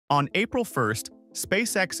On April 1st,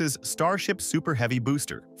 SpaceX's Starship Super Heavy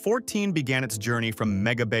booster 14 began its journey from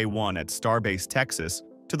Mega Bay 1 at Starbase, Texas,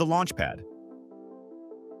 to the launch pad.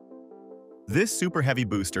 This Super Heavy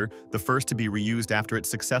booster, the first to be reused after its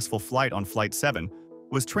successful flight on Flight 7,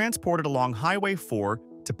 was transported along Highway 4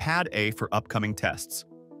 to Pad A for upcoming tests.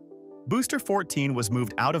 Booster 14 was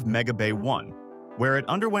moved out of Mega Bay 1, where it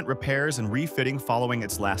underwent repairs and refitting following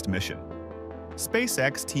its last mission.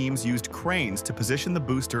 SpaceX teams used cranes to position the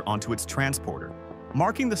booster onto its transporter,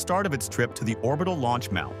 marking the start of its trip to the orbital launch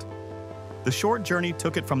mount. The short journey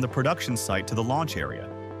took it from the production site to the launch area,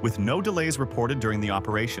 with no delays reported during the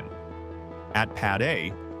operation. At Pad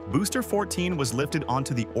A, Booster 14 was lifted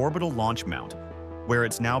onto the orbital launch mount, where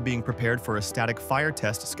it's now being prepared for a static fire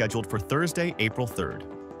test scheduled for Thursday, April 3rd.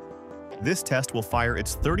 This test will fire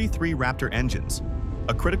its 33 Raptor engines,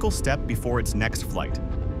 a critical step before its next flight.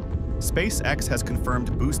 SpaceX has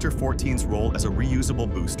confirmed Booster 14's role as a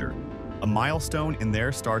reusable booster, a milestone in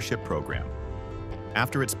their Starship program.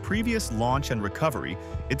 After its previous launch and recovery,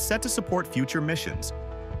 it's set to support future missions.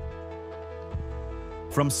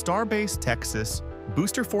 From Starbase, Texas,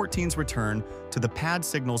 Booster 14's return to the pad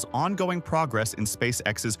signals ongoing progress in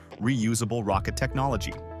SpaceX's reusable rocket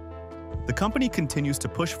technology. The company continues to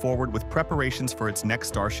push forward with preparations for its next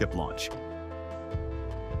Starship launch,